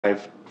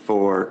5,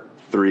 4,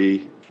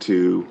 3,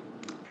 2.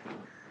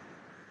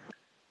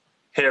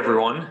 Hey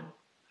everyone,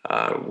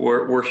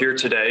 we're here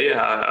today.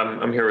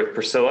 I'm here with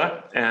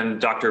Priscilla and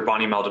Dr.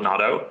 Bonnie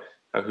Maldonado,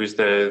 who's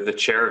the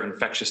chair of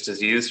infectious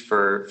disease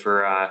for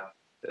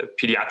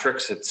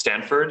pediatrics at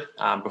Stanford.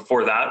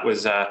 Before that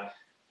was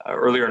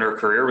earlier in her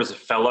career was a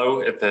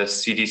fellow at the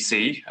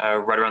CDC,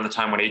 right around the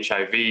time when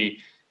HIV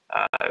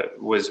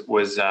was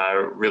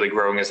really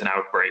growing as an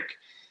outbreak.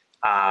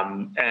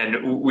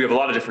 And we have a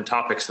lot of different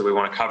topics that we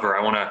want to cover.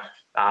 I want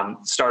to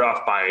start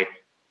off by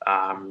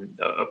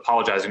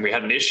apologizing. We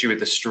had an issue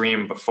with the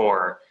stream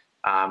before,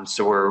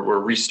 so we're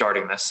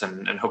restarting this,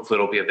 and hopefully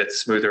it'll be a bit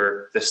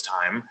smoother this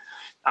time.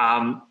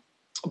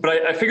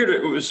 But I figured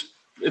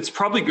it's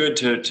probably good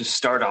to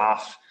start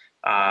off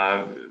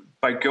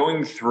by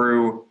going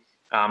through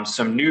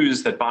some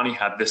news that Bonnie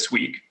had this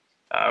week,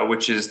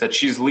 which is that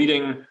she's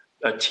leading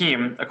a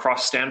team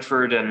across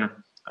Stanford and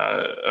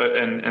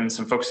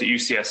some folks at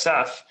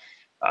UCSF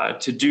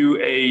to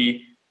do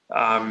a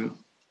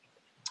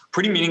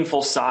pretty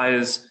meaningful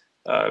size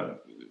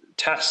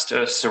test,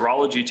 a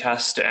serology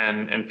test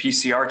and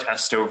PCR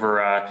test over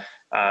a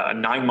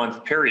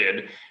 9-month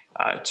period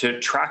to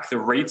track the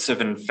rates of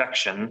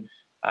infection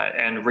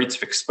and rates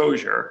of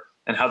exposure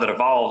and how that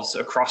evolves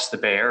across the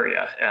Bay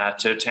Area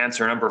to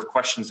answer a number of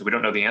questions that we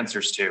don't know the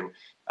answers to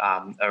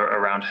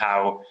around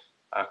how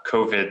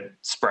COVID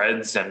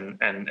spreads and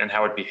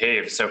how it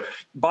behaves. So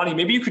Bonnie,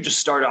 maybe you could just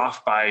start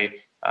off by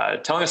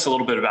telling us a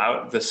little bit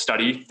about the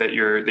study that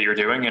you're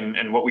doing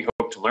and what we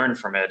hope to learn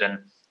from it. And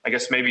I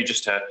guess maybe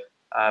just to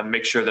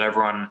make sure that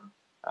everyone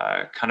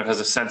kind of has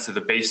a sense of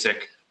the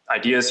basic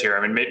ideas here.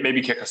 I mean,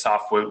 maybe kick us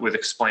off with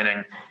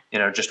explaining,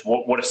 just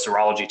what a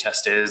serology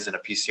test is and a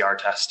PCR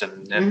test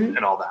and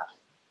all that.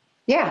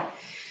 Yeah.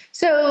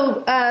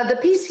 So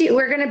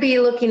we're going to be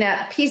looking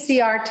at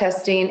PCR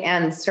testing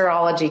and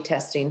serology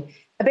testing.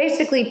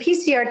 Basically,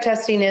 PCR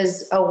testing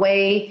is a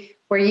way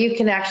where you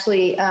can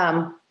actually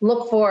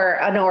look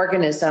for an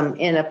organism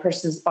in a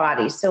person's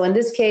body. So in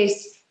this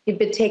case, you've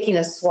been taking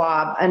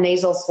a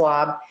nasal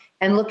swab,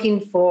 and looking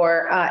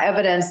for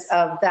evidence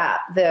of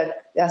the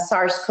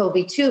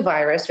SARS-CoV-2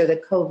 virus or the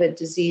COVID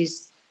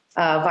disease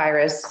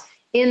virus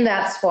in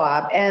that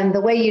swab. And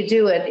the way you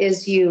do it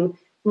is you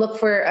look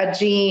for a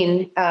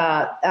gene.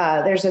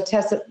 There's a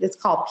test that's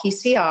called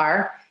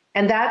PCR,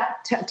 and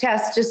that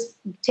test just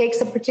takes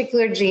a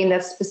particular gene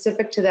that's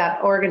specific to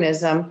that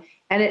organism,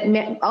 and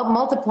it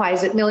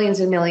multiplies it millions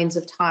and millions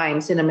of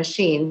times in a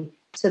machine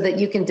so that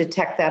you can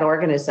detect that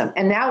organism.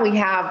 And now we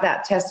have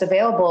that test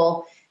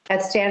available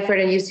at Stanford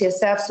and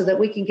UCSF so that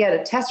we can get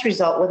a test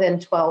result within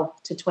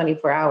 12 to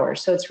 24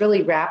 hours. So it's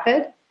really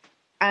rapid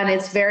and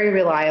it's very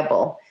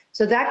reliable.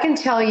 So that can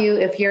tell you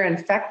if you're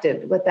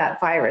infected with that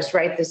virus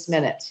right this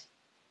minute.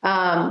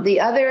 The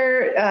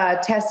other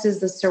test is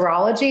the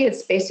serology.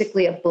 It's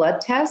basically a blood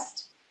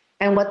test.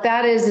 And what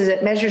that is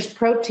it measures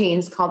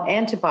proteins called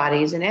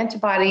antibodies. And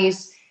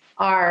antibodies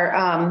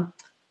are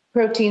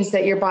proteins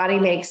that your body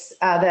makes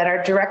that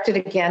are directed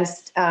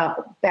against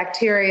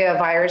bacteria,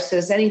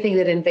 viruses, anything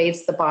that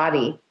invades the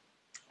body.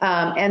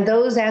 And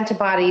those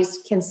antibodies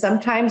can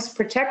sometimes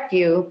protect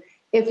you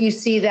if you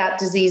see that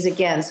disease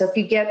again. So if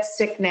you get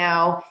sick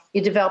now,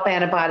 you develop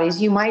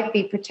antibodies, you might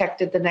be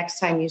protected the next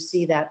time you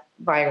see that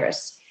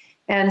virus.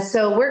 And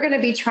so we're going to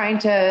be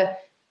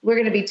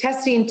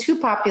testing two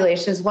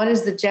populations. One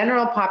is the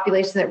general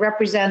population that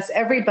represents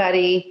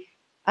everybody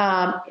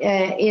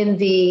in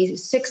the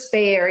 6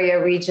 Bay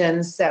Area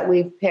regions that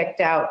we've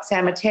picked out: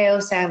 San Mateo,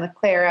 Santa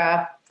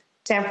Clara,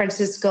 San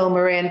Francisco,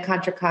 Marin,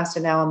 Contra Costa,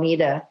 and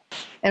Alameda.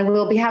 And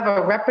we'll have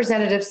a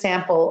representative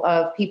sample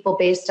of people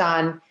based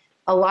on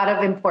a lot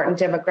of important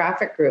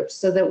demographic groups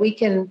so that we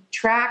can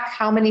track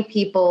how many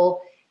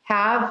people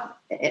have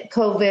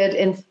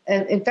COVID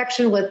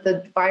infection with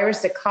the virus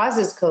that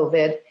causes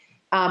COVID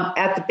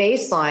at the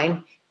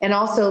baseline, and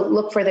also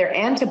look for their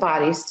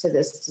antibodies to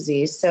this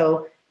disease.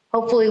 So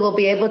hopefully we'll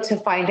be able to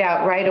find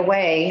out right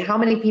away how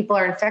many people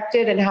are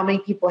infected and how many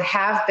people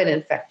have been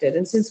infected.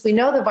 And since we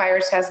know the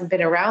virus hasn't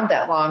been around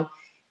that long,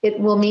 it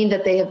will mean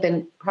that they have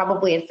been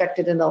probably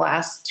infected in the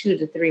last 2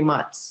 to 3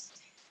 months.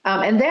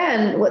 And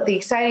then what the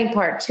exciting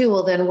part too,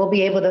 we'll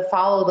be able to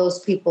follow those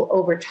people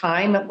over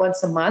time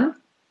once a month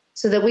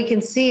so that we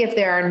can see if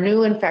there are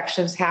new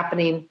infections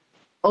happening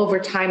over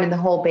time in the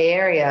whole Bay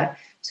Area.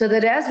 So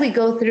that as we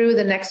go through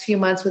the next few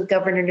months with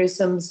Governor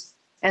Newsom's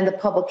and the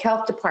public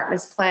health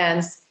department's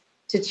plans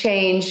to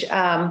change,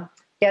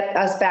 get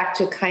us back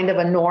to kind of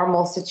a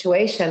normal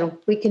situation,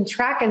 we can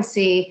track and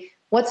see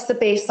what's the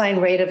baseline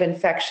rate of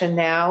infection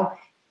now,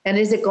 and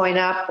is it going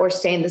up or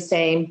staying the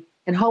same,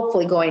 and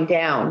hopefully going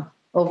down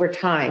over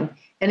time.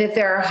 And if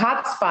there are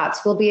hot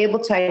spots, we'll be able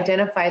to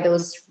identify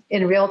those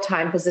in real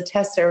time because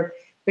the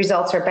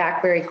results are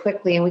back very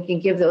quickly, and we can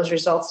give those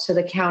results to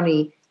the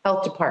county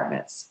health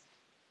departments.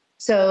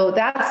 So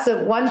that's the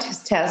one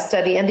test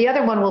study. And the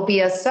other one will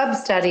be a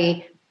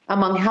sub-study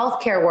among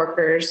healthcare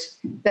workers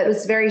that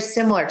is very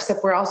similar,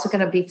 except we're also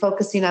going to be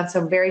focusing on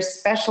some very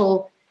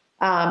special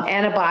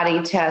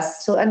antibody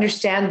tests to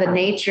understand the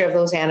nature of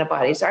those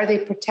antibodies. Are they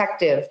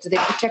protective? Do they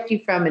protect you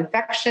from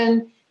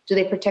infection? Do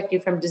they protect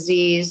you from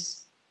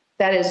disease?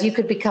 That is, you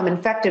could become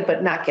infected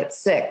but not get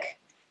sick.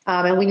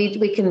 And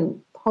we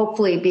can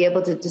hopefully be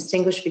able to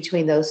distinguish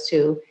between those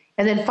two.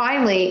 And then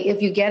finally,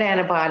 if you get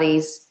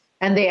antibodies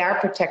and they are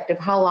protective,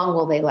 how long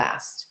will they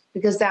last?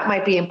 Because that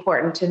might be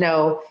important to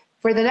know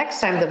for the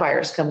next time the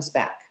virus comes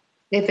back,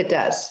 if it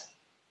does.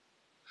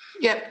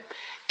 Yep.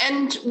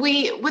 And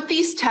with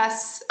these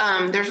tests,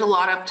 there's a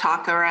lot of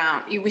talk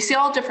around, we see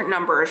all different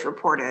numbers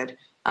reported.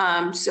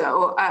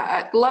 So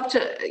I'd love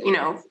to,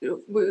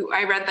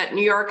 I read that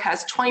New York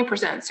has 20%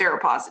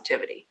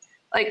 seropositivity.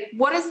 Like,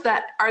 what is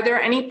that? Are there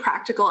any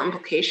practical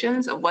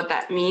implications of what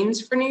that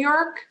means for New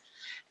York?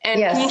 And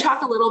yes. Can you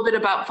talk a little bit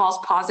about false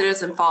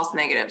positives and false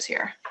negatives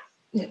here?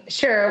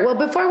 Sure. Well,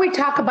 before we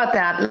talk about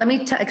that, let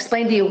me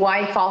explain to you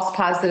why false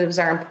positives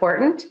are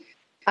important.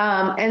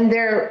 And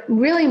they're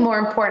really more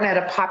important at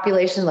a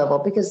population level,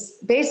 because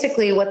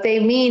basically what they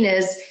mean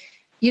is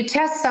you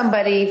test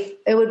somebody,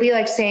 it would be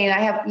like saying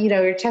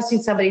you're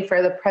testing somebody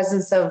for the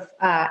presence of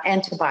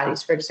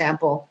antibodies, for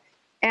example.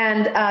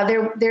 And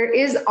there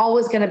is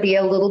always going to be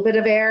a little bit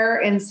of error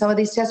in some of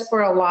these tests,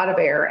 or a lot of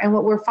error. And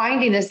what we're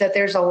finding is that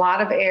there's a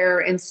lot of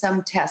error in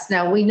some tests.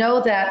 Now, we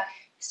know that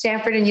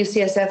Stanford and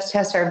UCSF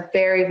tests are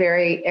very,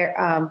 very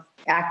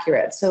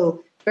accurate.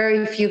 So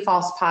very few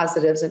false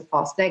positives and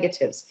false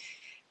negatives.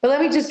 But let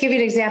me just give you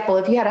an example.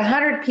 If you had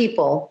 100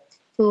 people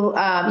who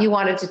you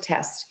wanted to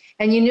test,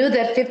 and you knew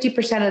that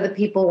 50% of the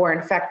people were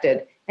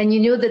infected, and you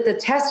knew that the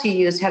test you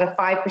used had a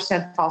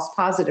 5% false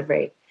positive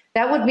rate,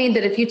 that would mean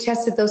that if you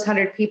tested those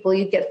 100 people,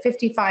 you'd get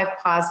 55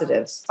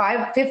 positives.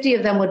 50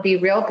 of them would be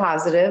real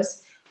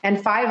positives, and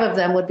 5 of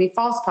them would be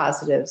false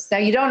positives. Now,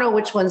 you don't know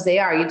which ones they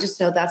are. You just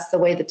know that's the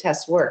way the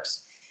test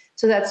works.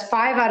 So that's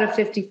 5 out of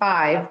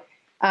 55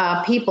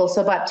 people.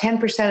 So about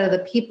 10% of the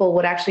people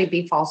would actually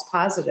be false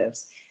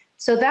positives.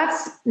 So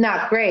that's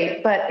not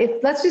great. But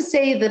let's just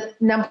say the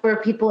number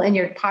of people in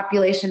your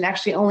population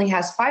actually only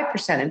has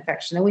 5%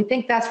 infection. And we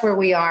think that's where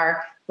we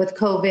are with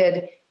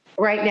COVID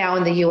right now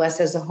in the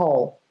US as a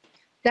whole.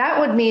 That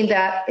would mean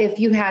that if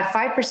you had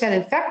 5%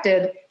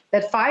 infected,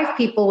 that 5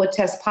 people would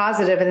test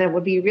positive and it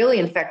would be really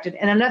infected,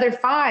 and another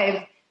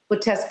 5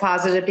 would test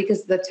positive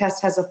because the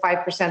test has a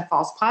 5%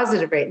 false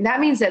positive rate. And that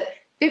means that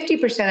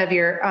 50% of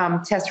your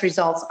test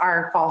results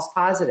are false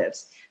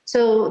positives.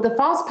 So the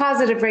false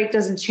positive rate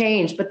doesn't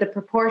change, but the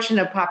proportion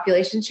of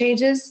population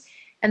changes.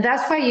 And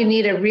that's why you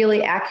need a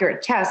really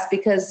accurate test,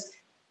 because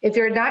if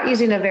you're not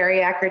using a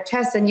very accurate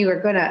test, then you're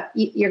going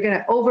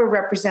to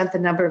overrepresent the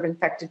number of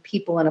infected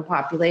people in a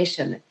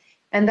population.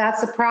 And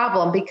that's a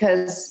problem,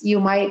 because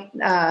you might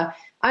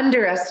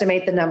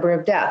underestimate the number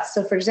of deaths.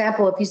 So for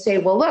example, if you say,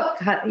 well, look,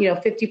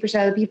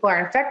 50% of the people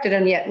are infected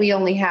and yet we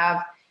only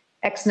have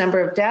X number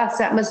of deaths,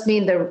 that must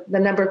mean the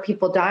number of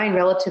people dying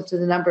relative to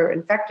the number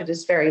infected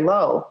is very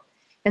low.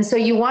 And so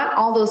you want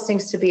all those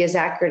things to be as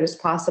accurate as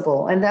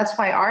possible. And that's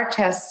why our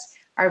tests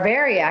are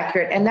very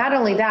accurate. And not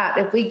only that,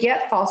 if we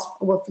get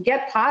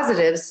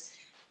positives,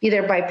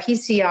 either by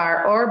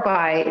PCR or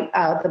by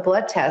the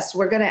blood test,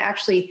 we're going to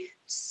actually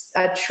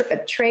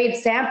trade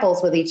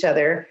samples with each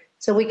other,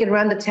 so we can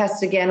run the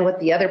test again with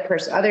the other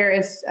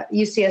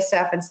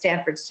UCSF and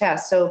Stanford's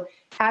test. So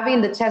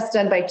having the test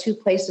done by 2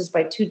 places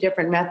by 2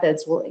 different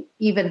methods will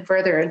even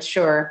further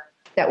ensure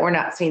that we're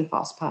not seeing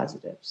false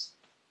positives.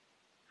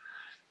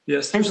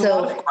 Yes, there's a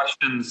lot of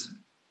questions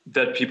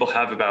that people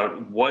have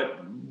about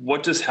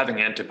what does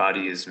having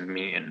antibodies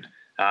mean?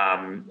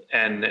 And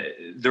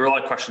there are a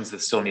lot of questions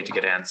that still need to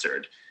get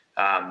answered.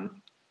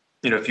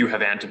 If you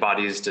have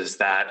antibodies, does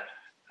that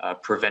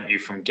prevent you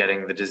from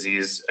getting the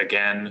disease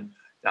again?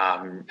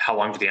 How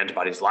long do the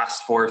antibodies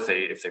last for if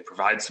they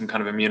provide some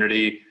kind of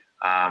immunity?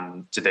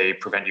 Do they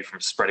prevent you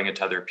from spreading it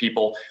to other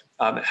people?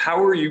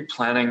 How are you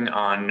planning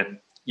on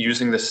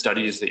using the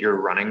studies that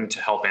you're running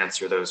to help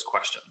answer those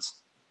questions?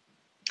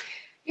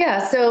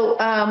 Yeah,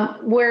 so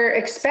we're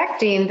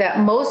expecting that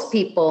most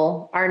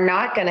people are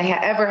not going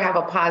to ever have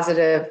a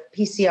positive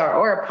PCR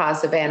or a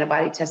positive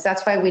antibody test.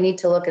 That's why we need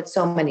to look at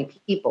so many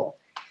people.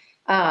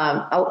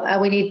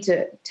 We need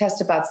to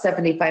test about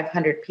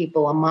 7,500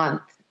 people a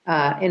month,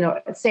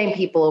 same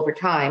people over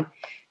time,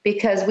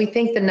 because we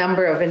think the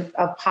number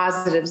of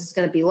positives is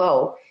going to be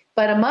low.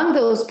 But among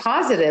those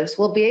positives,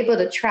 we'll be able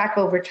to track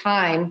over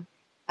time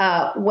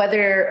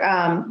whether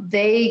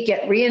they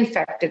get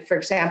reinfected. For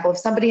example, if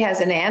somebody has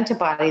an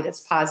antibody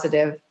that's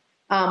positive,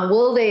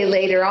 will they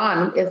later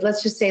on, if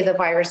let's just say the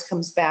virus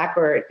comes back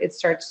or it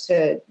starts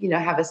to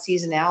have a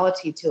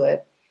seasonality to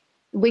it,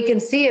 we can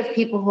see if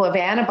people who have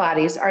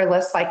antibodies are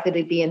less likely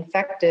to be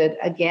infected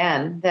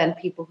again than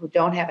people who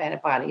don't have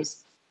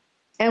antibodies.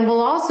 And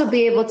we'll also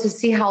be able to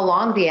see how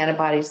long the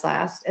antibodies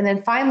last. And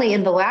then finally,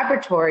 in the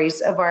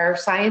laboratories of our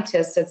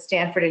scientists at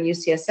Stanford and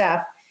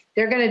UCSF,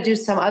 they're going to do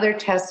some other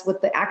tests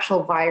with the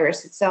actual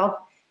virus itself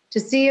to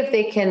see if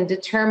they can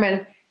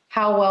determine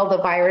how well the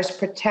virus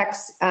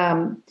protects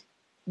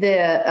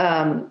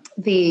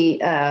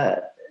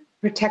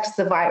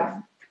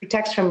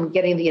protects from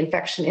getting the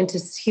infection into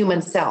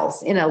human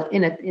cells in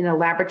a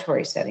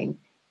laboratory setting.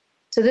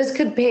 So this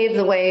could pave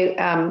the way,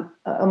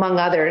 among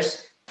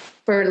others,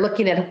 for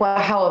looking at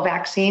how a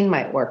vaccine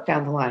might work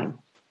down the line.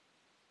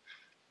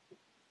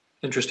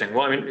 Interesting.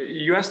 Well, I mean,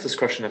 you asked this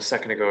question a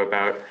second ago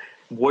about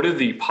what do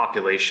the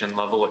population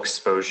level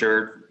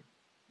exposure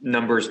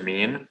numbers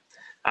mean?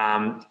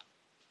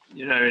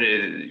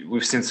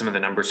 We've seen some of the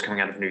numbers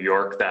coming out of New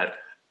York that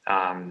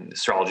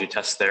serology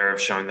tests there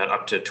have shown that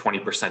up to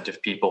 20%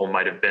 of people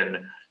might have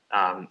been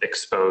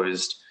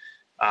exposed.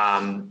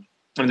 And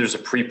there's a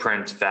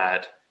preprint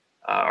that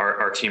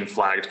our team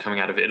flagged coming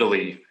out of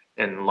Italy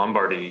in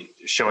Lombardy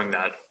showing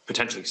that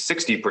potentially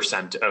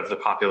 60% of the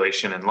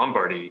population in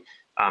Lombardy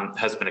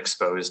has been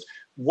exposed.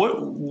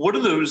 What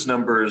do those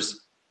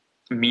numbers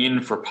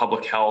mean for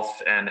public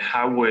health, and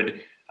how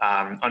would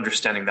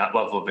understanding that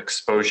level of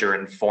exposure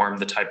inform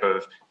the type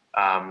of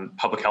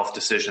public health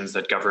decisions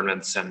that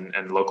governments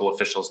and local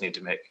officials need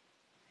to make?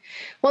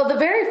 Well, the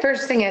very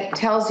first thing it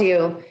tells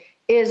you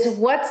is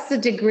what's the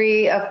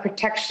degree of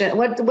protection,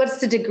 what's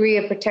the degree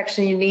of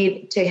protection you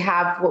need to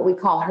have what we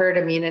call herd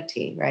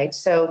immunity, right?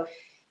 So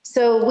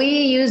we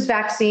use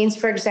vaccines,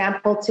 for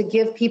example, to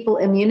give people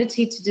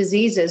immunity to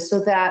diseases so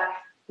that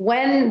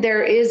when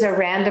there is a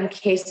random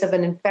case of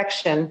an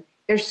infection,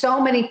 there's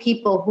so many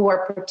people who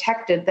are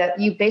protected that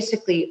you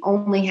basically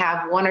only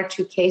have one or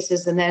two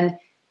cases, and then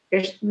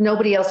there's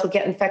nobody else will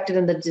get infected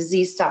and the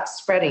disease stops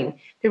spreading.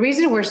 The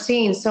reason we're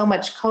seeing so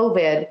much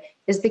COVID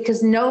is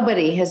because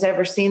nobody has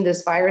ever seen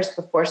this virus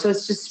before. So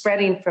it's just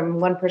spreading from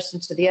one person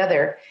to the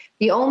other.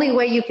 The only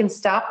way you can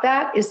stop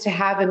that is to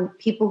have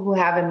people who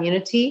have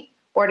immunity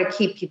or to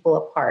keep people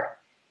apart.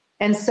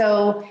 And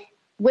so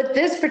with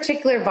this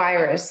particular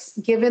virus,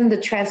 given the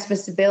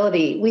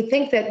transmissibility, we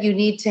think that you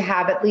need to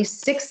have at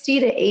least 60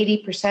 to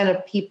 80%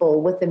 of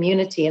people with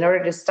immunity in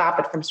order to stop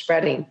it from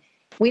spreading.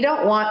 We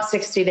don't want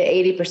 60 to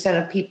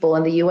 80% of people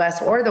in the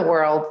US or the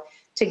world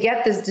to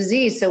get this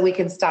disease so we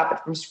can stop it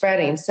from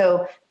spreading.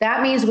 So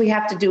that means we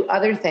have to do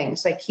other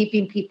things like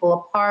keeping people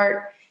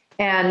apart.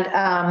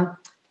 And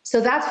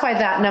so that's why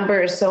that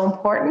number is so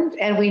important.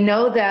 And we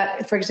know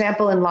that, for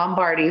example, in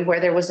Lombardy, where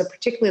there was a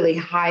particularly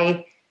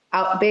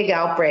big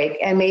outbreak,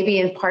 and maybe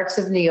in parts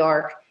of New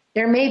York,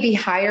 there may be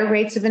higher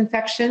rates of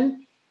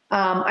infection.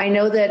 I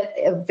know that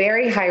a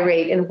very high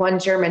rate in one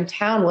German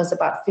town was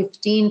about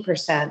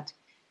 15%.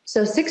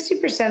 So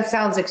 60%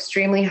 sounds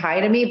extremely high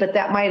to me, but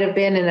that might have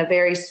been in a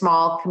very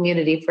small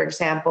community, for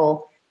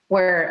example,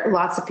 where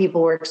lots of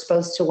people were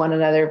exposed to one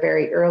another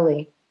very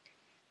early.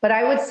 But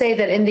I would say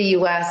that in the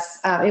US,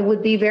 it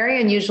would be very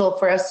unusual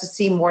for us to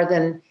see more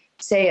than,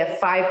 say, a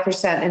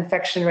 5%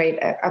 infection rate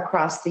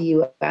across the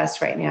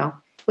US right now,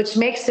 which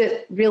makes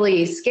it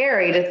really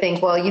scary to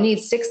think, well, you need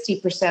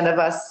 60% of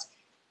us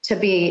to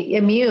be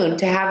immune,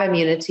 to have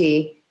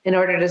immunity in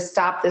order to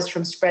stop this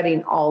from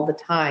spreading all the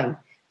time.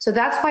 So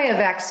that's why a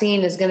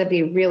vaccine is going to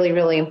be really,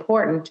 really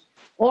important,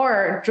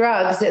 or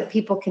drugs that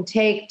people can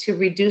take to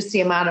reduce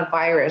the amount of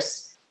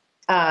virus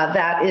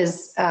that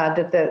is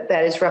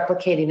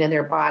replicating in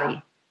their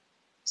body.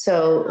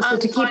 So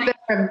to keep them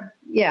from,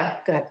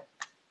 yeah, go ahead.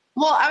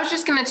 Well, I was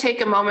just going to take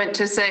a moment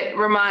to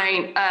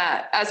remind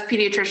as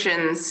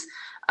pediatricians,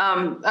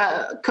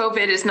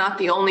 COVID is not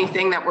the only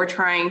thing that we're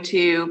trying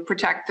to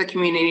protect the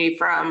community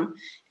from,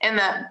 and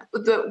that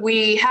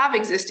we have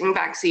existing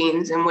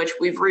vaccines in which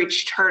we've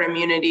reached herd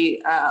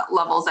immunity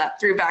levels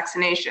through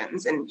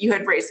vaccinations. And you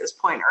had raised this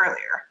point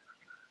earlier.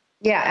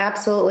 Yeah,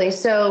 absolutely.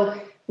 So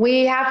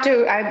we have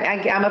to,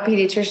 I'm a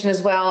pediatrician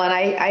as well, and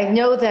I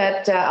know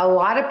that a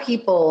lot of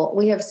people,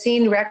 we have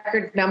seen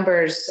record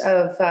numbers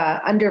of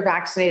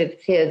under-vaccinated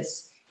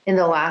kids in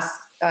the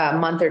last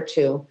month or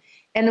two.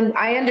 And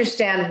I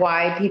understand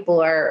why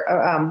people are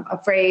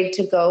afraid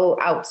to go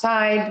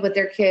outside with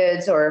their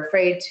kids, or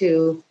afraid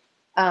to,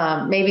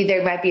 maybe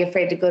they might be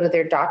afraid to go to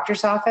their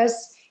doctor's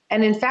office.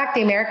 And in fact,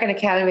 the American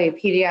Academy of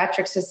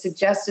Pediatrics has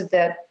suggested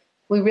that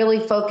we really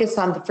focus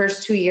on the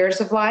first 2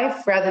 years of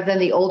life rather than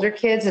the older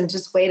kids, and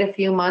just wait a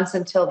few months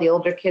until the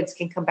older kids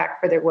can come back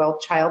for their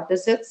well-child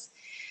visits.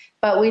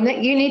 But you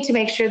need to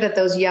make sure that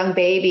those young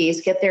babies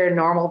get their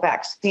normal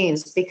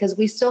vaccines, because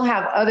we still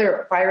have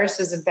other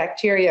viruses and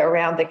bacteria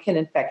around that can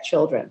infect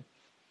children.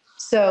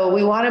 So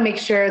we want to make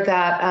sure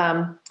that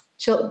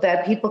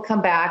that people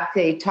come back,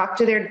 they talk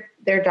to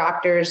their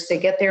doctors, they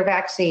get their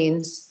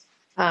vaccines.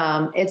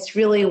 It's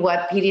really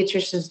what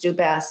pediatricians do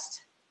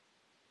best.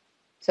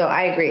 So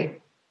I agree.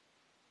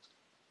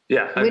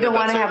 Yeah, we don't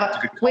want to have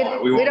a. We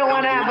don't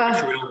want to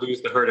have a. We don't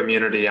lose the herd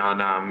immunity on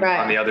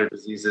the other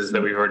diseases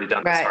that we've already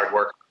done this hard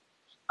work.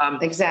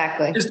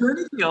 Exactly. Is there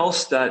anything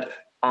else that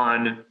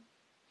on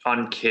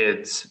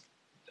kids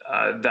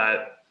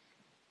that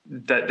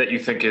you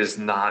think is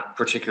not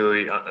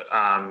particularly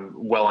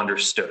well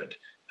understood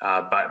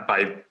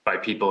by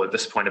people at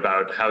this point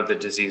about how the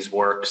disease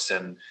works?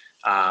 And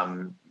I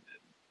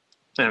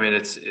mean,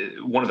 it's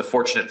one of the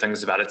fortunate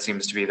things about it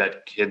seems to be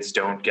that kids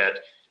don't get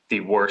the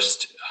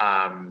worst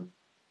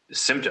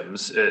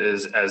symptoms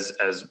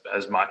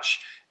as much.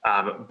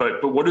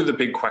 But what are the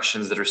big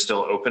questions that are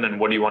still open, and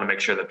what do you want to make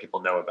sure that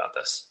people know about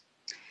this?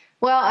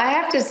 Well, I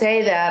have to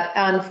say that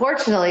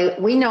unfortunately,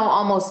 we know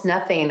almost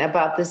nothing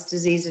about this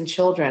disease in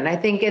children. I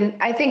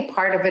think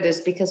part of it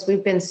is because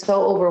we've been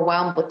so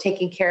overwhelmed with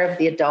taking care of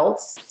the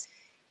adults.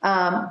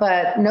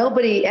 But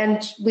nobody,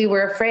 and we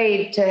were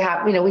afraid to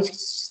have,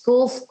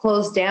 schools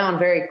closed down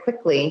very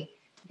quickly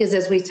because,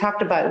 as we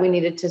talked about, we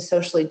needed to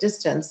socially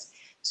distance.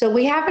 So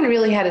we haven't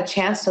really had a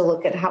chance to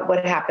look at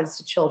what happens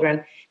to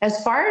children.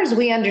 As far as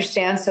we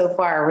understand so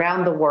far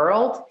around the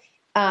world,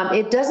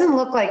 it doesn't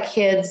look like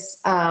kids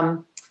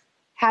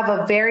have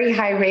a very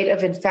high rate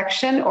of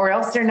infection, or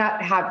else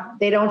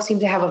they don't seem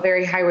to have a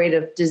very high rate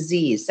of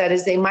disease. That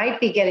is, they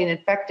might be getting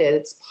infected,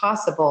 it's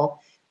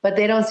possible, but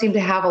they don't seem to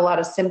have a lot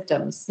of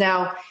symptoms.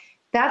 Now,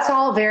 that's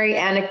all very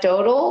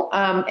anecdotal,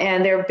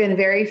 and there have been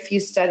very few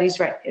studies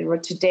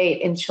to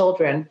date in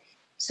children.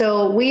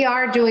 So we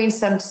are doing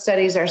some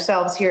studies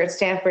ourselves here at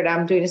Stanford.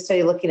 I'm doing a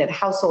study looking at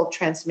household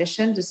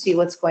transmission to see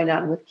what's going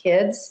on with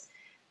kids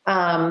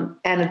and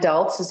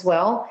adults as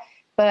well.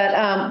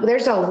 But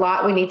there's a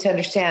lot we need to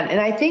understand.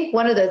 And I think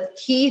one of the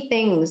key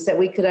things that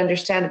we could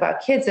understand about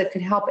kids that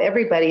could help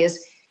everybody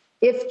is,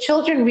 if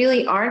children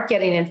really aren't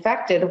getting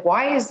infected,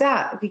 why is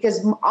that?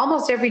 Because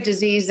almost every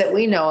disease that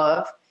we know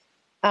of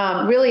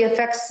really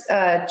affects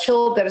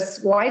children, that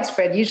is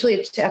widespread. Usually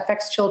it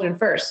affects children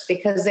first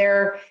because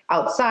they're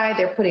outside,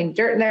 they're putting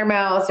dirt in their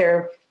mouths,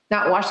 they're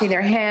not washing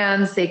their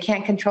hands, they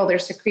can't control their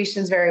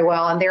secretions very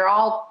well, and they're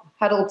all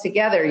huddled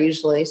together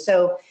usually.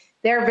 So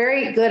they're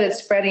very good at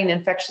spreading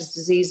infectious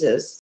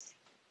diseases.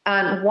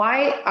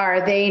 Why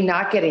are they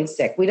not getting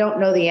sick? We don't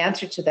know the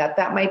answer to that.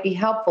 That might be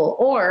helpful.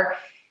 Or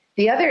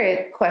the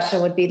other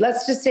question would be,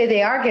 let's just say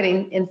they are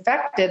getting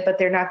infected, but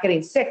they're not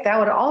getting sick. That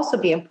would also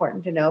be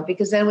important to know,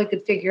 because then we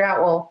could figure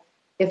out, well,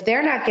 if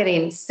they're not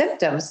getting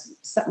symptoms,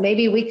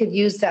 maybe we could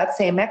use that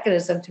same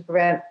mechanism to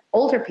prevent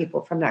older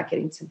people from not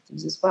getting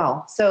symptoms as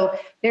well. So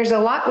there's a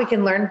lot we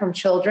can learn from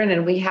children,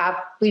 and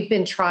we've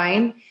been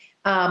trying.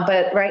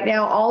 But right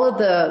now,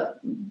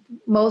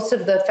 most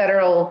of the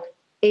federal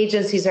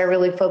agencies are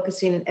really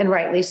focusing, and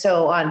rightly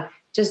so, on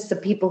just the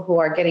people who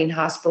are getting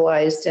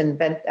hospitalized and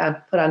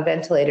put on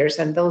ventilators,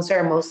 and those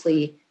are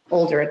mostly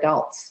older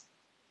adults.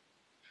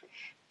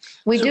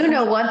 We do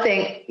know one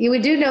thing. We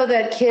do know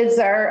that kids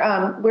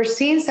we're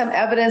seeing some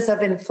evidence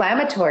of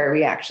inflammatory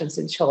reactions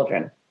in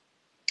children.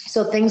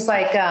 So things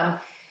like,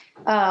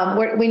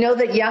 we know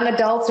that young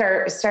adults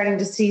we're starting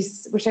to see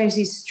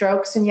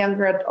strokes in young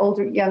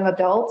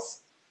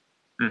adults.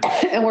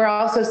 And we're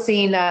also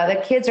seeing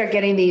that kids are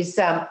getting these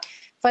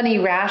funny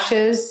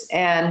rashes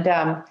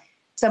and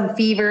some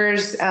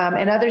fevers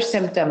and other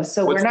symptoms.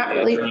 So we're not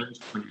really.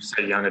 When you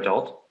say young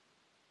adult?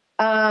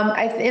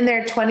 In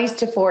their 20s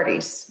to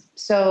 40s.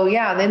 So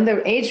yeah, in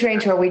the age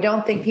range where we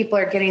don't think people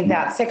are getting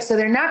that sick. So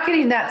they're not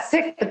getting that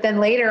sick, but then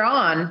later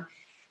on,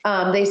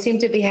 they seem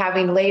to be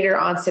having later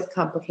onset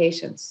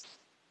complications.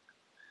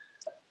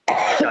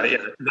 Got it.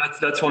 Yeah,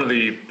 that's one of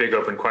the big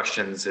open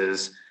questions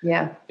is,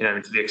 to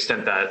the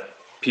extent that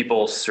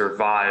people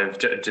survive,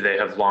 do they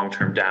have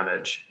long-term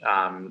damage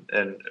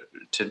and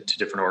to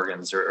different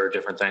organs or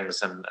different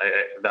things? And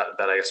that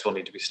I guess will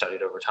need to be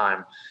studied over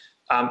time.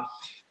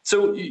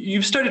 So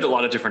you've studied a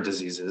lot of different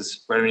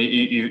diseases, right? I mean,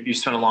 you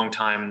spent a long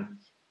time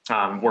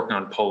working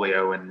on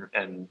polio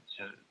and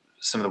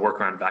some of the work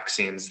around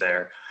vaccines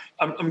there.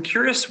 I'm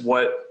curious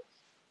what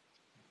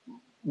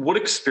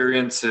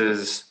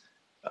experiences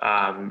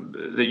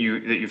that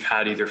you've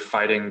had either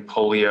fighting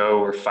polio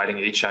or fighting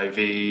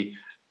HIV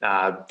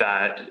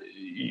that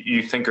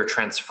you think are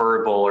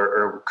transferable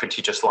or could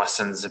teach us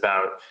lessons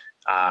about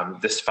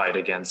this fight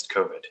against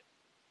COVID?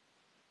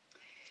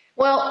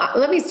 Well,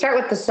 let me start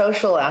with the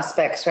social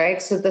aspects, right?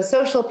 So the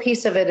social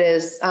piece of it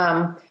is,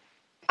 I'm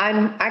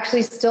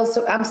actually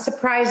I'm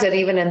surprised that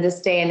even in this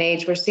day and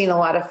age, we're seeing a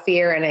lot of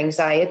fear and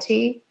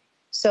anxiety.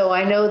 So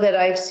I know that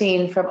I've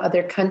seen from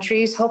other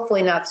countries,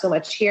 hopefully not so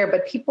much here,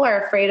 but people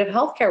are afraid of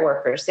healthcare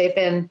workers. They've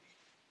been,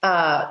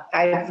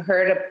 I've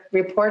heard of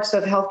reports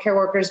of healthcare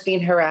workers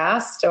being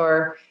harassed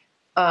or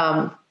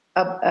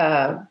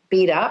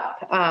beat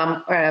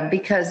up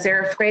because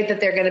they're afraid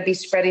that they're going to be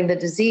spreading the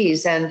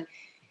disease. And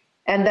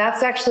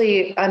that's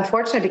actually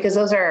unfortunate because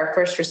those are our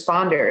first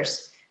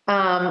responders.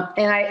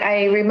 And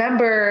I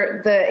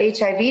remember the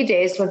HIV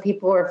days when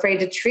people were afraid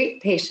to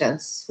treat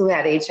patients who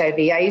had HIV.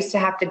 I used to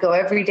have to go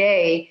every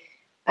day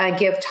and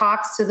give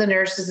talks to the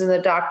nurses and the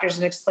doctors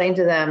and explain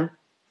to them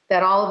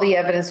that all of the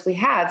evidence we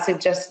had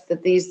suggests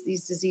that these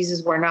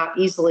diseases were not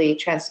easily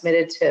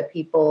transmitted to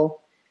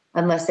people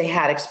unless they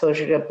had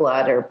exposure to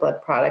blood or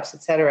blood products,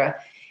 et cetera.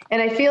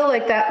 And I feel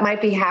like that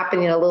might be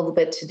happening a little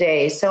bit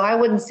today. So I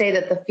wouldn't say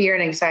that the fear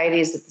and anxiety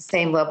is at the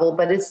same level,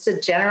 but it's a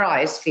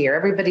generalized fear.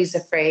 Everybody's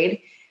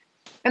afraid.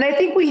 And I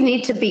think we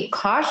need to be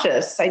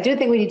cautious. I do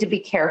think we need to be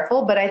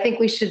careful, but I think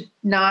we should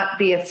not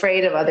be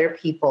afraid of other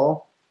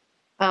people.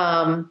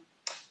 And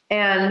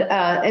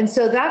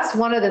so that's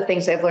one of the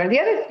things I've learned. The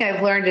other thing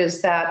I've learned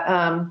is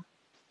that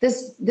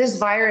this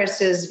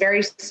virus is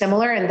very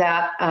similar in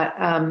that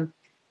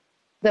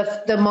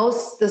the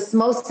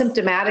most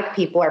symptomatic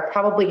people are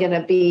probably going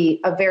to be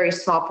a very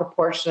small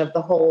proportion of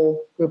the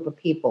whole group of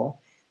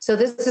people. So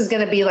this is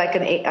going to be like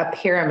a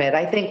pyramid.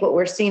 I think what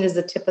we're seeing is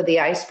the tip of the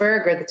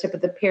iceberg or the tip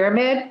of the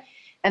pyramid.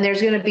 And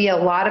there's going to be a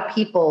lot of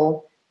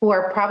people who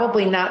are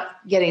probably not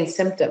getting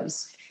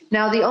symptoms.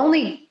 Now, the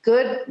only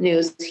good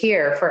news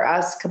here for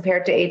us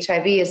compared to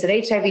HIV is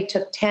that HIV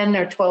took 10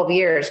 or 12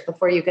 years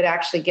before you could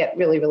actually get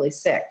really, really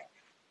sick.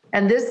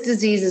 And this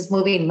disease is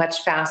moving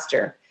much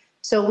faster.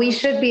 So we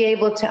should be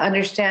able to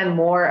understand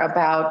more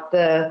about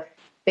the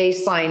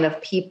baseline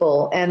of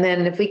people. And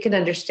then if we can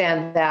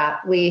understand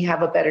that, we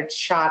have a better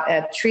shot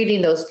at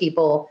treating those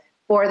people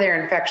for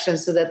their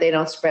infections so that they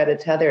don't spread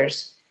it to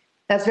others.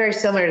 That's very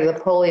similar to the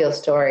polio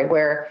story,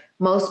 where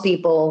most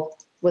people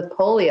with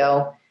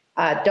polio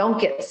don't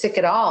get sick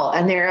at all,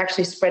 and they're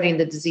actually spreading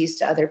the disease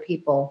to other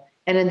people.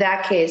 And in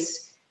that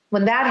case,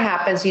 when that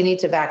happens, you need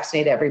to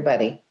vaccinate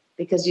everybody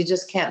because you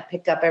just can't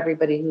pick up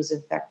everybody who's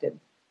infected.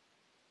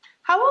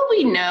 How will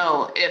we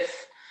know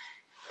if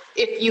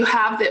you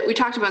have we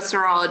talked about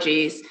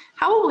serologies,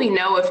 how will we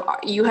know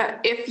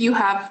if you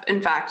have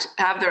in fact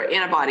have their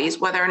antibodies,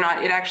 whether or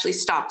not it actually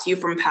stops you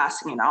from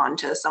passing it on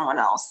to someone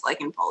else, like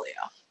in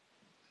polio?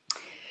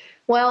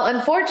 Well,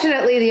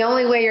 unfortunately, the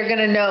only way you're going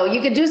to know,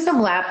 you could do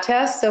some lab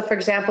tests. So for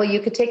example, you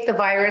could take the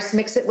virus,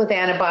 mix it with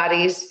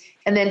antibodies,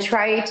 and then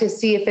try to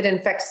see if it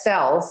infects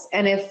cells.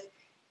 And if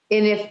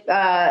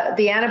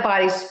the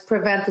antibodies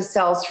prevent the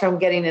cells from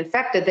getting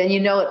infected, then you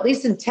know, at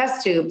least in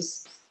test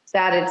tubes,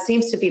 that it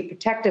seems to be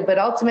protective. But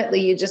ultimately,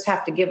 you just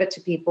have to give it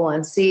to people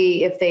and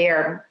see if they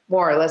are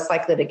more or less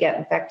likely to get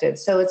infected.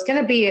 So it's going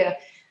to be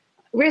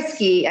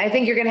risky. I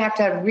think you're going to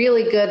have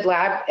really good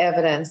lab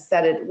evidence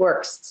that it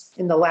works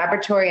in the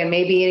laboratory and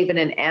maybe even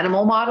in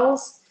animal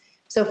models.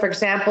 So for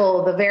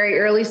example, the very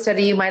early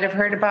study you might have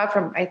heard about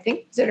from, I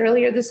think, is it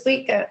earlier this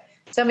week?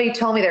 Somebody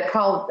told me they're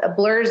called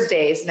Blur's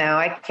days now.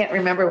 I can't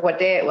remember what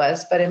day it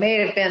was, but it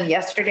may have been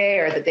yesterday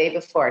or the day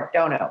before.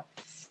 Don't know.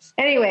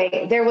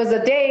 Anyway, there was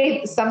a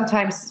day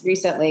sometimes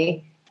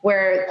recently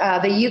where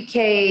the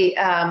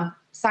UK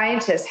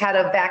scientists had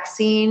a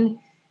vaccine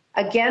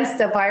against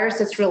a virus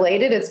that's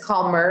related. It's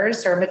called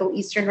MERS, or Middle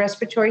Eastern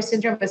Respiratory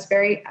Syndrome. It's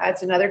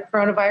another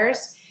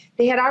coronavirus.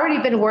 They had already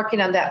been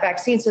working on that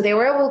vaccine, so they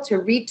were able to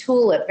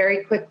retool it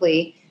very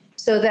quickly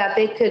so that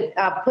they could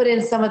put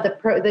in some of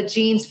the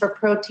genes for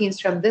proteins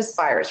from this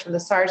virus, from the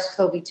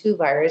SARS-CoV-2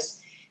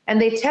 virus.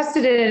 And they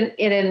tested it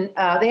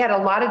they had a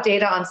lot of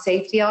data on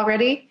safety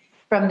already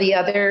from the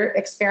other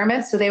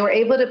experiments. So they were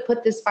able to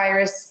put this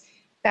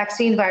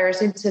vaccine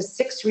virus into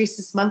 6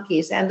 rhesus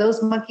monkeys, and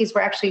those monkeys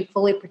were actually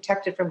fully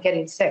protected from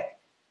getting sick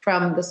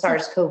from the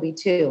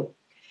SARS-CoV-2.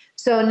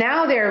 So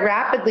now they're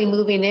rapidly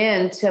moving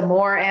into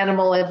more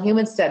animal and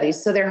human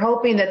studies. So they're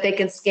hoping that they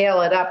can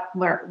scale it up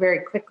very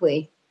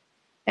quickly.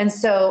 And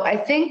so I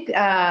think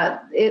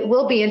it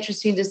will be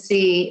interesting to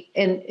see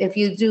if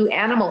you do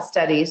animal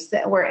studies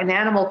where an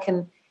animal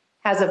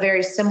has a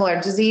very similar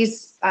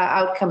disease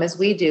outcome as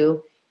we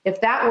do.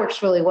 If that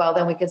works really well,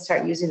 then we can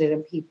start using it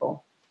in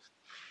people.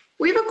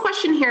 We have a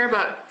question here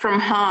from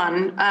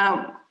Han.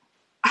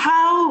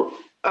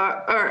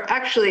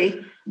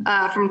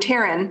 From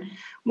Taryn,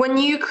 when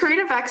you create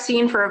a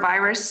vaccine for a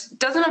virus,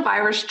 doesn't a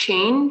virus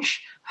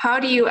change? How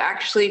do you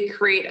actually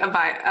create a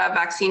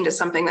vaccine to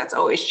something that's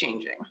always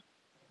changing?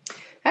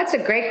 That's a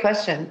great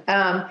question.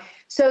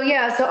 So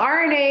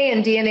RNA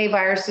and DNA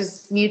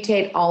viruses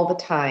mutate all the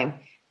time.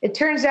 It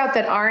turns out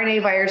that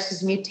RNA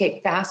viruses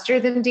mutate faster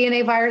than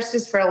DNA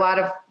viruses for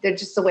they're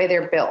just the way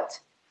they're built.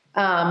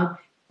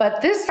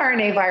 But this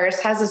RNA virus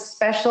has a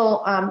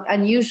special,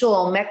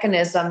 unusual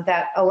mechanism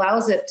that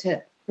allows it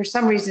to, for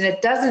some reason,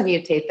 it doesn't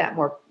mutate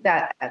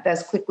that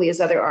as quickly as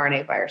other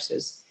RNA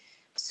viruses.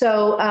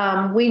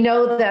 So we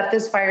know that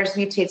this virus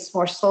mutates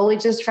more slowly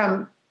just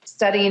from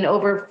studying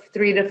over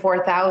 3,000 to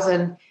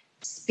 4,000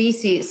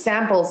 species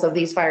samples of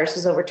these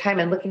viruses over time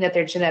and looking at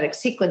their genetic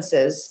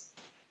sequences.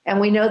 And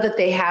we know that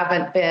they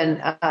haven't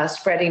been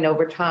spreading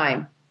over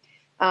time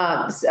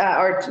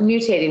or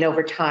mutating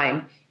over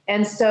time.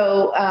 And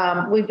so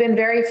we've been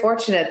very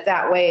fortunate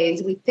that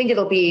way. We think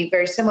it'll be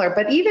very similar.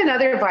 But even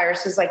other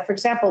viruses, like, for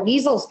example,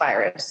 measles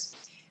virus,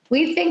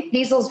 we think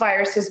measles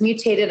virus has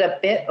mutated a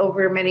bit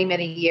over many,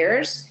 many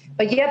years.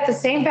 But yet the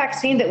same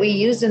vaccine that we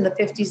used in the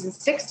 50s and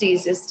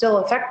 60s is still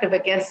effective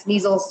against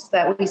measles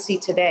that we see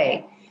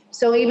today.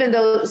 So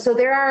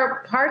there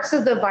are parts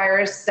of the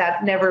virus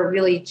that never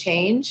really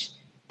change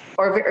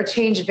or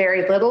change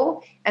very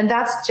little. And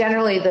that's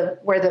generally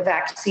where the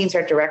vaccines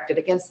are directed,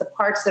 against the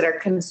parts that are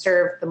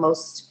conserved the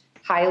most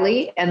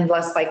highly and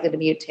less likely to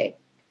mutate.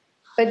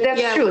 But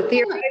that's true.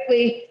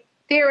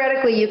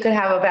 Theoretically, you could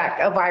have a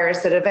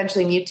virus that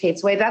eventually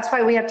mutates away. That's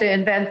why we have to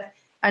invent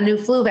a new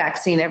flu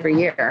vaccine every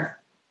year.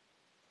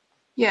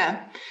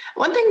 Yeah.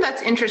 One thing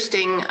that's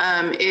interesting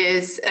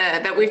is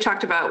that we've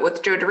talked about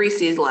with Joe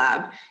DeRisi's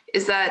lab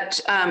is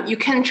that you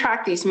can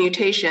track these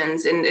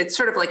mutations, and it's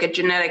sort of like a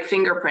genetic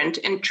fingerprint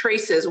and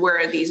traces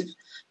where these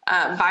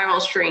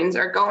viral strains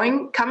are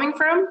coming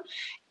from.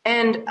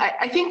 And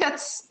I think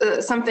that's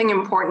something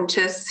important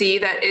to see,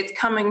 that it's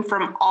coming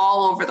from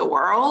all over the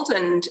world.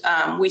 And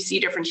we see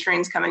different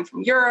strains coming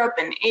from Europe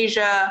and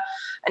Asia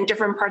and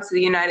different parts of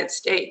the United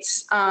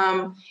States.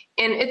 And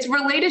it's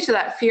related to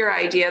that fear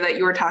idea that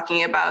you were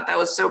talking about that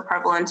was so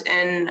prevalent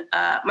in,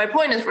 my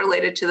point is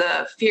related to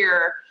the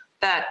fear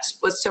that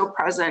was so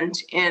present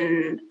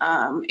in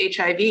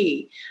HIV.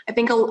 I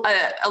think a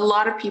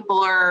lot of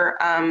people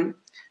are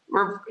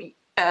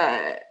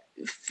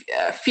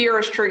fear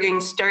is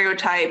triggering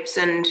stereotypes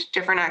and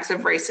different acts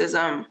of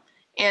racism.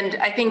 And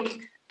I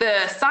think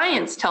the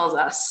science tells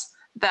us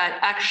that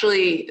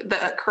actually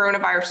the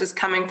coronavirus is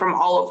coming from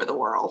all over the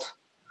world.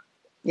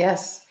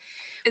 Yes.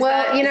 Is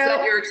that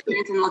your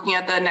experience in looking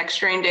at the next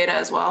strain data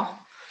as well?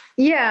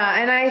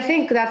 Yeah, and I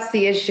think that's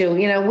the issue.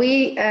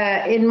 We,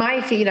 in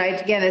my field,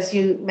 again, as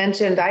you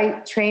mentioned, I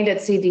trained at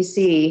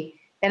CDC,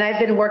 and I've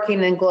been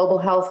working in global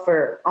health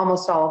for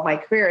almost all of my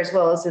career, as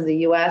well as in the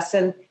US.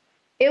 And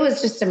it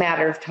was just a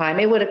matter of time.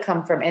 It would have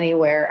come from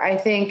anywhere. I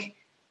think,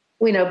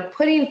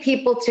 putting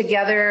people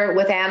together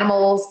with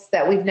animals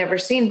that we've never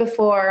seen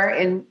before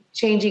in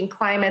changing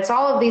climates,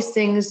 all of these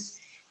things,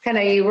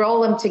 you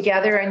roll them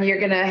together and you're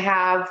going to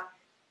have,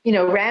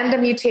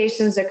 random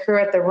mutations occur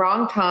at the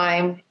wrong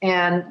time,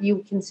 and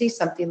you can see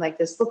something like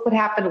this. Look what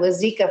happened with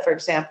Zika, for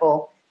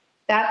example.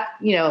 That,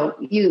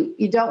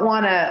 you don't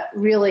want to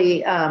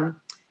really,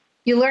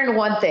 you learn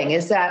one thing,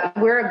 is that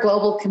we're a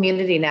global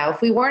community now.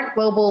 If we weren't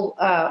global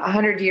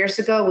 100 years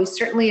ago, we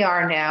certainly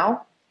are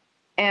now.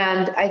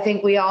 And I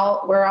think we're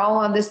all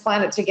on this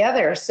planet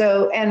together.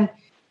 So, and,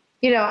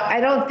 I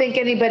don't think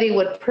anybody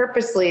would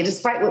purposely,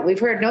 despite what we've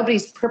heard,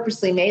 nobody's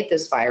purposely made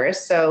this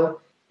virus. So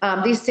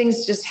these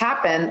things just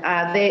happen.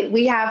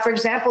 We have, for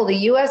example, the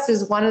US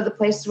is one of the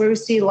places where we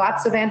see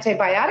lots of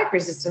antibiotic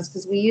resistance,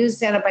 because we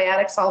use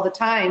antibiotics all the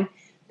time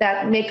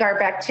that make our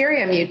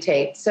bacteria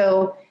mutate.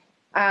 So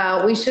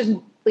we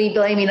shouldn't be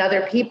blaming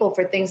other people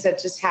for things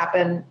that just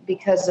happen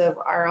because of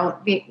our own,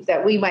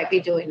 that we might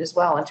be doing as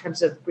well in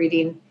terms of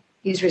breeding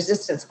these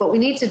resistance. What we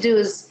need to do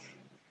is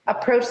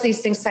approach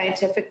these things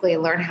scientifically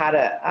and learn how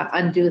to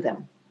undo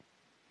them.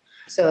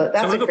 So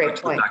that's a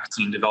great point. To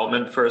vaccine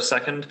development for a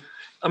second.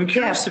 I'm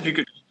curious if you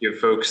could give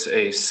folks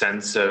a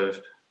sense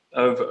of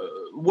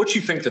what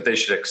you think that they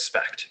should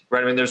expect,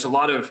 right? I mean, there's a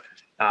lot of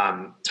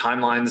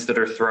timelines that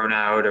are thrown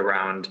out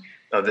around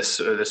this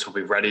will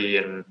be ready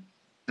and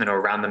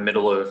around the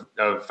middle of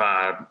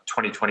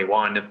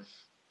 2021.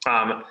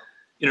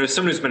 As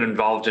someone who's been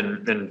involved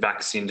in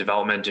vaccine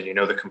development, and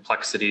the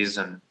complexities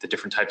and the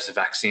different types of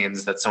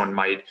vaccines that someone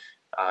might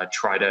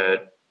try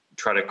to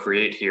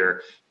create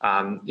here,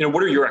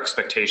 what are your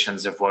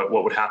expectations of what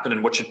would happen,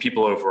 and what should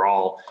people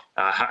overall,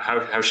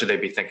 how should they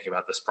be thinking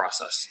about this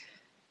process?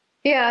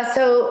 Yeah,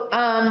 so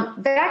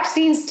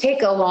vaccines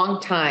take a long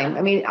time.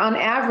 I mean, on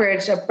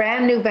average, a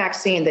brand new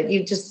vaccine that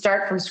you just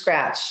start from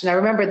scratch. Now,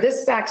 remember,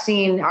 this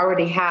vaccine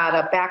already had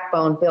a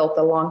backbone built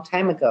a long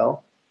time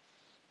ago.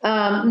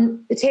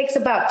 It takes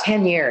about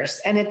 10 years,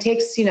 and it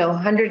takes,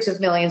 hundreds of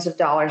millions of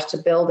dollars to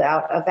build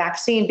out a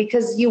vaccine,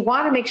 because you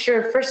want to make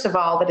sure, first of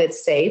all, that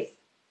it's safe.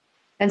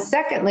 And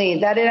secondly,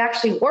 that it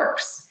actually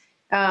works,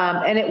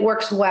 and it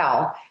works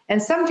well.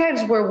 And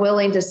sometimes we're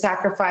willing to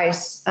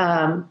sacrifice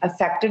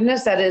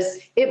effectiveness. That is,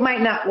 it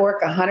might not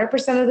work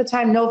 100% of the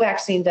time. No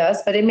vaccine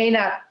does, but it may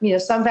not,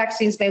 some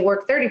vaccines may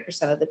work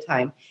 30% of the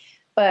time.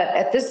 But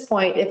at this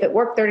point, if it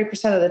worked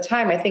 30% of the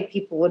time, I think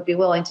people would be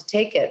willing to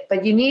take it.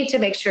 But you need to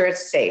make sure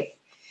it's safe.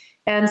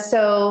 And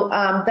so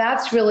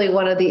that's really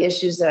one of the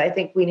issues that I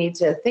think we need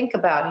to think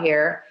about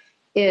here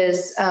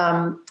is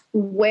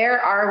where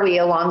are we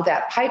along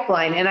that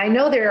pipeline? And I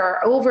know there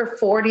are over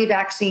 40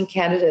 vaccine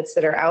candidates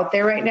that are out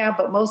there right now,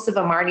 but most of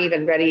them aren't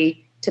even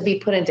ready to be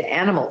put into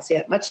animals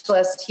yet, much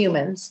less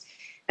humans.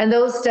 And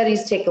those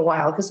studies take a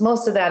while, because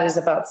most of that is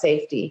about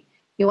safety.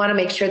 You want to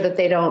make sure that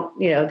they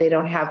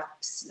don't have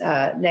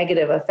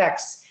negative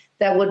effects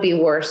that would be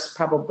worse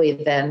probably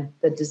than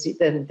the disease,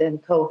 than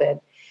COVID.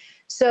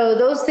 So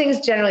those things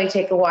generally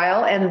take a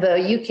while, and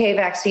the UK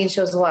vaccine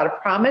shows a lot of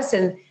promise.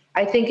 And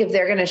I think if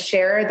they're going to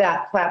share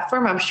that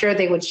platform, I'm sure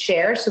they would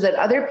share so that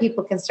other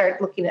people can start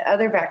looking at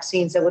other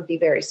vaccines that would be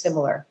very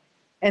similar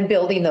and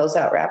building those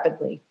out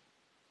rapidly.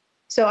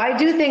 So I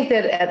do think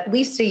that at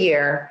least a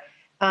year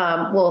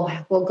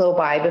will go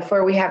by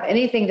before we have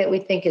anything that we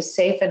think is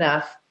safe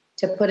enough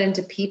to put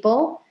into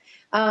people.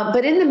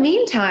 But in the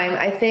meantime,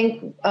 I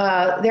think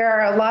there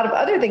are a lot of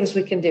other things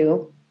we can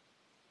do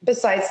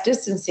besides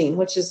distancing,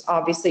 which is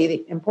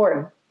obviously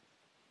important.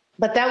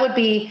 But that would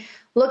be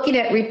looking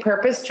at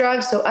repurposed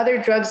drugs, so other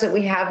drugs that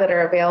we have that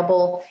are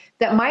available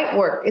that might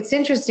work. It's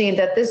interesting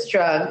that this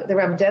drug, the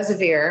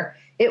remdesivir,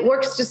 it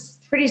works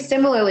just pretty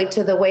similarly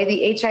to the way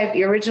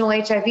the original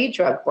HIV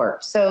drug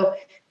worked. So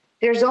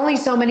there's only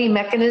so many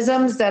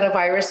mechanisms that a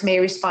virus may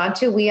respond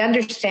to. We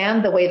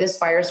understand the way this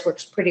virus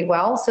works pretty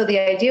well. So the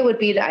idea would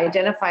be to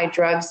identify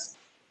drugs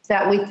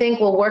that we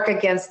think will work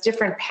against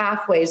different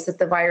pathways that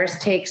the virus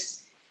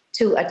takes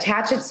to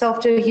attach itself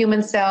to a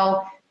human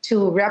cell,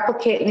 to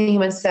replicate in the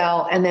human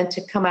cell and then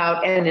to come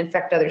out and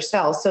infect other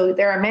cells. So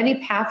there are many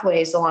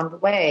pathways along the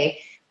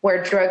way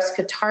where drugs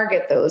could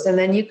target those. And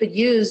then you could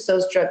use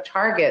those drug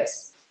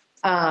targets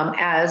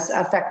as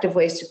effective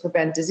ways to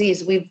prevent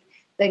disease.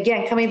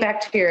 Again, coming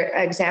back to your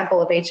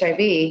example of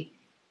HIV,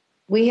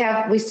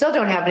 we still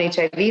don't have an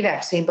HIV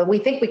vaccine, but we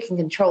think we can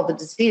control the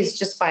disease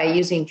just by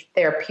using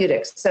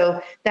therapeutics.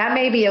 So that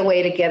may be a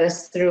way to get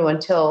us through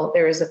until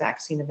there is a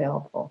vaccine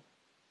available.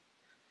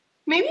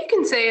 Maybe you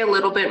can say a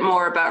little bit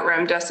more about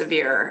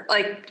remdesivir.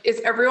 Like, is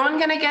everyone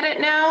going to get it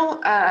now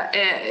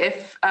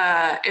if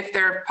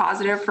they're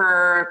positive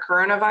for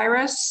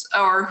coronavirus,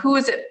 or who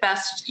is it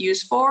best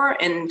used for,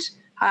 and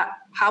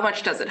how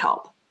much does it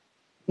help?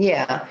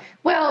 Yeah,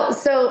 well,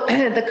 so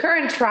the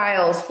current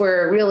trials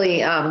were really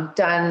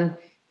done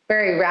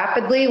very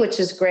rapidly, which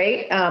is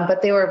great,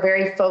 but they were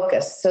very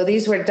focused. So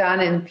these were done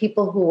in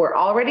people who were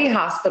already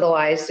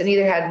hospitalized and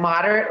either had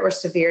moderate or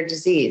severe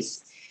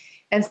disease.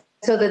 And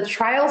so the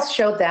trials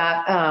showed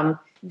that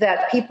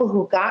that people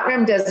who got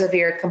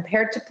remdesivir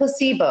compared to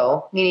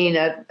placebo, meaning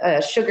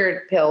a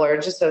sugar pill or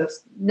just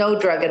no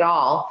drug at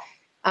all,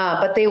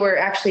 but they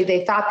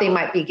thought they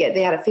might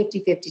they had a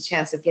 50-50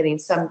 chance of getting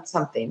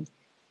something.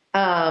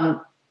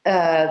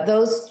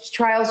 Those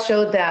trials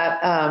showed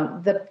that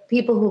the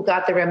people who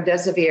got the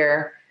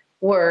remdesivir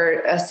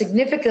were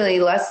significantly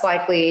less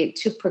likely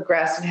to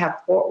progress and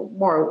have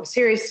more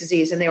serious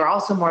disease, and they were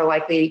also more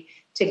likely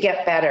to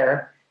get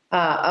better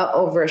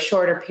over a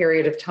shorter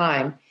period of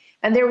time.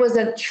 And there was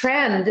a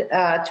trend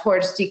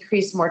towards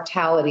decreased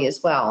mortality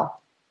as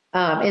well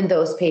in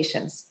those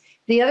patients.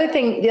 The other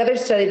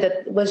study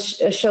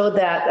that showed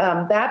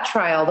that that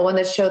trial, the one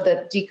that showed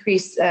that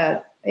decreased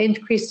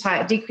time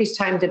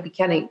to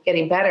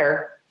getting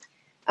better,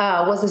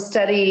 was a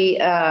study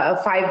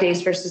of 5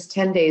 days versus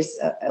 10 days.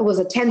 It was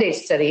a 10-day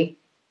study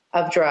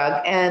of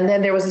drug. And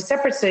then there was a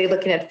separate study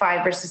looking at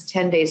 5 versus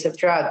 10 days of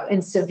drug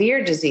in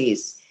severe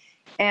disease.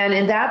 And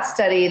in that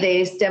study,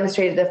 they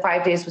demonstrated that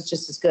 5 days was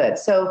just as good.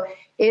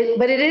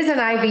 But it is an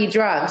IV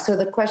drug. So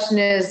the question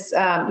is,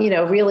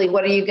 really,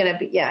 what are you going to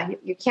be? Yeah,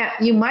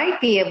 you might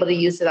be able to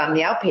use it on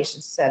the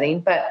outpatient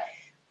setting, but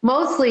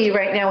mostly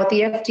right now what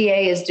the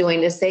FDA is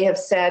doing is they have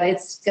said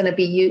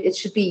it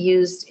should be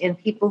used in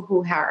people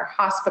who are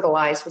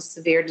hospitalized with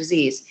severe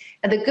disease.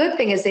 And the good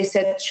thing is they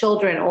said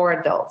children or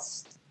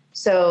adults.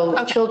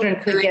 So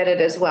children could get it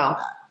as well.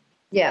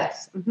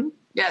 Yes. Mm-hmm.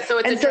 Yeah, so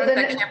it's a drug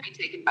that can't be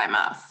taken by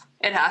mouth.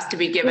 It has to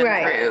be given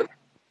through.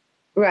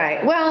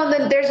 Right. Well,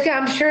 then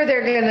I'm sure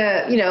they're going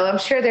to, I'm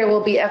sure there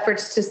will be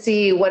efforts to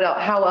see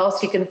how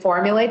else you can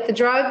formulate the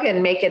drug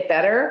and make it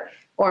better,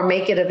 or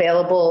make it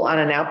available on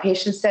an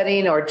outpatient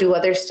setting, or do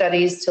other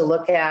studies to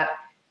look at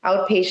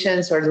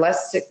outpatients or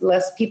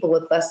less people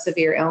with less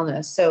severe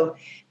illness. So,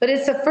 but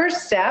it's a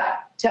first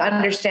step to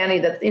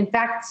understanding that in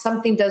fact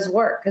something does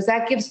work, because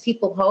that gives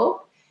people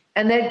hope,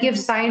 and that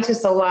gives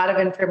scientists a lot of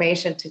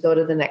information to go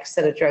to the next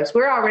set of drugs.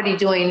 We're already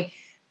doing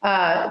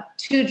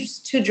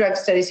two drug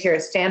studies here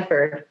at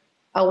Stanford,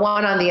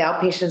 one on the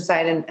outpatient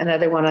side and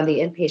another one on the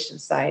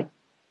inpatient side.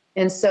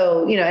 And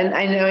so, and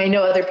I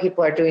know other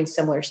people are doing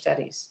similar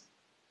studies.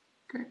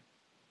 Great.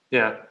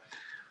 Yeah.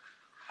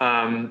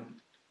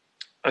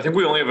 I think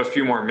we only have a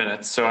few more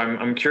minutes, so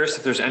I'm curious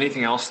if there's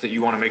anything else that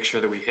you want to make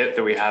sure that we hit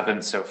that we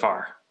haven't so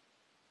far.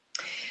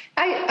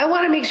 I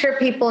want to make sure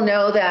people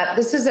know that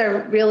this is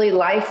a really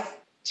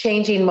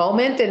life-changing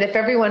moment, and if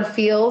everyone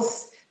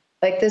feels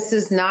like this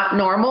is not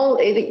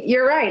normal,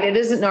 you're right, it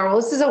isn't normal.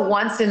 This is a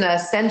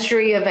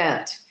once-in-a-century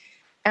event.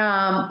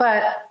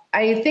 But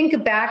I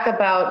think back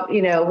about,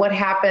 what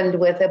happened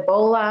with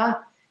Ebola.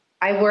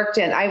 I worked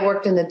in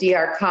the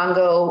DR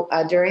Congo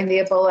during the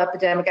Ebola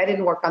epidemic. I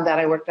didn't work on that.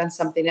 I worked on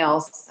something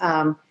else.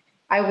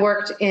 I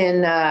worked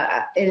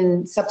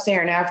in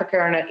sub-Saharan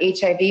Africa on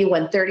HIV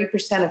when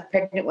 30% of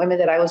pregnant women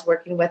that I was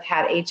working with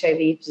had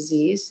HIV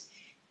disease.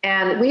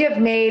 And we have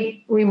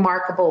made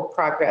remarkable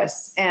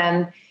progress.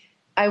 And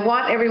I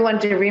want everyone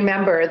to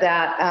remember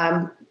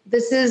that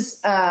this is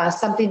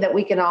something that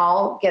we can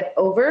all get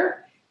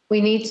over.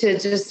 We need to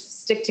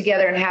just stick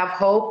together and have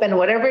hope, and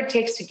whatever it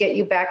takes to get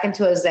you back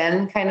into a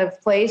Zen kind of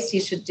place,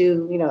 you should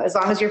do, as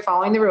long as you're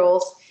following the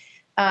rules.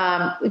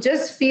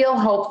 Just feel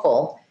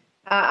hopeful.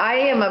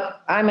 I'm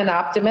an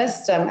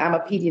optimist. I'm a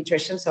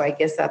pediatrician, so I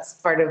guess that's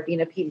part of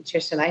being a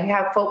pediatrician. I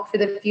have hope for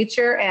the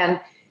future, and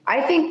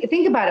I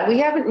think about it. We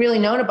haven't really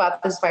known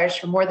about this virus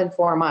for more than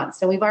 4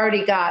 months, and we've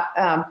already got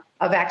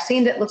a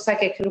vaccine that looks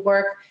like it could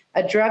work,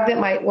 a drug that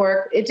might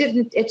work.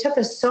 It took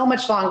us so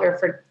much longer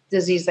for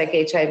disease like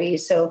HIV.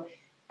 So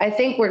I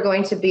think we're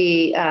going to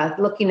be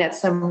looking at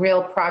some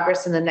real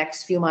progress in the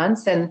next few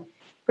months, and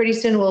pretty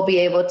soon we'll be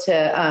able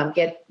to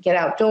get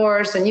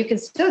outdoors, and you can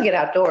still get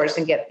outdoors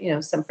and get,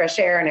 some fresh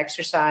air and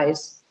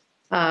exercise.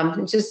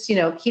 Just,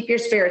 keep your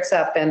spirits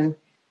up, and,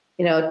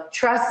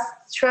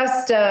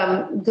 trust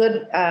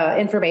good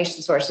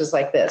information sources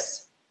like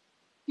this.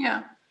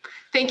 Yeah.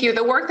 Thank you.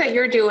 The work that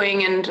you're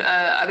doing and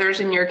others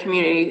in your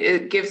community,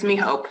 it gives me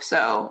hope.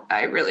 So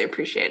I really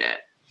appreciate it.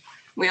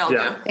 We all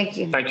Yeah. do. Thank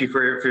you. Thank you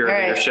for your All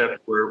right.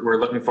 leadership. We're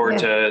looking forward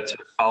to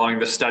following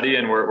the study,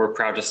 and we're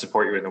proud to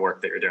support you in the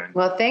work that you're doing.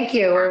 Well, thank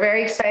you. We're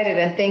very excited,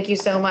 and thank you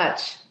so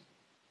much.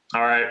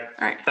 All right.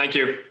 All right. Thank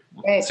you.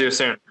 Great. See you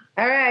soon.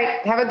 All right.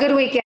 Have a good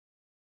weekend.